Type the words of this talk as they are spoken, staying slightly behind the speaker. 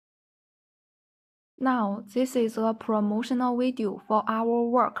Now, this is a promotional video for our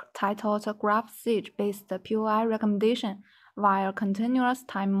work titled GraphSAGE-based POI recommendation via continuous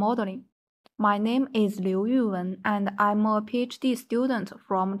time modeling. My name is Yuwen, and I'm a PhD student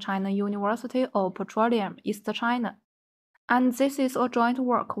from China University of Petroleum, East China. And this is a joint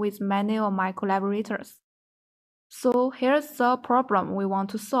work with many of my collaborators. So here's the problem we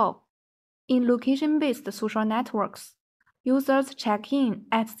want to solve. In location-based social networks, users check in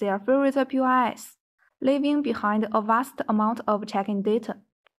at their favorite POIs, leaving behind a vast amount of check-in data.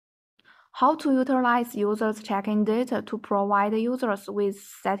 How to utilize users' check-in data to provide users with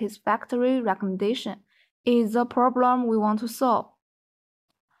satisfactory recommendation is the problem we want to solve.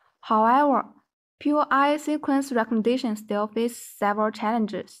 However, POI sequence recommendations still face several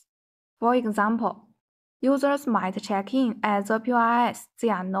challenges. For example, users might check in as the POIs they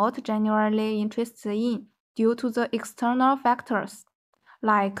are not genuinely interested in due to the external factors,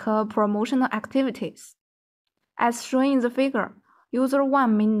 like promotional activities. As shown in the figure, user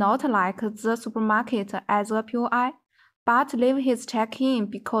 1 may not like the supermarket as a POI, but leave his check-in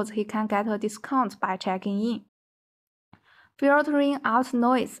because he can get a discount by checking in. Filtering out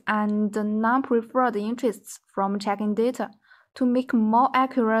noise and non-preferred interests from check-in data to make more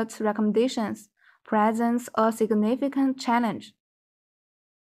accurate recommendations presents a significant challenge.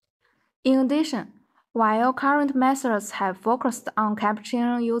 In addition, while current methods have focused on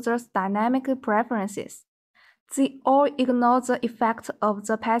capturing users' dynamic preferences, they all ignore the effect of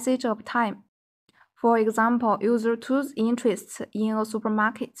the passage of time. For example, user 2's interest in a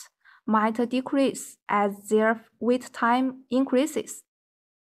supermarket might decrease as their wait time increases.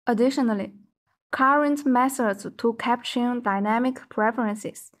 Additionally, current methods to capture dynamic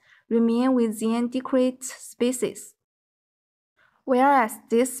preferences remain within discrete spaces, whereas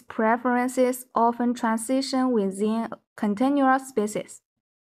these preferences often transition within continuous spaces.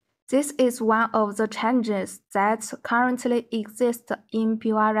 This is one of the challenges that currently exist in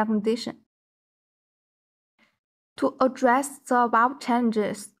POI recommendation. To address the above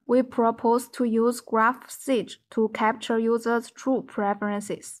challenges, we propose to use GraphSAGE to capture users' true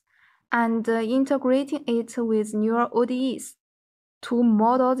preferences and integrating it with neural ODEs to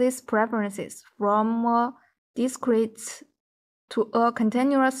model these preferences from a discrete to a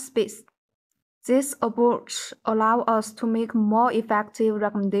continuous space. This approach allows us to make more effective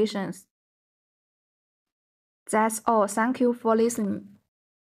recommendations. That's all. Thank you for listening.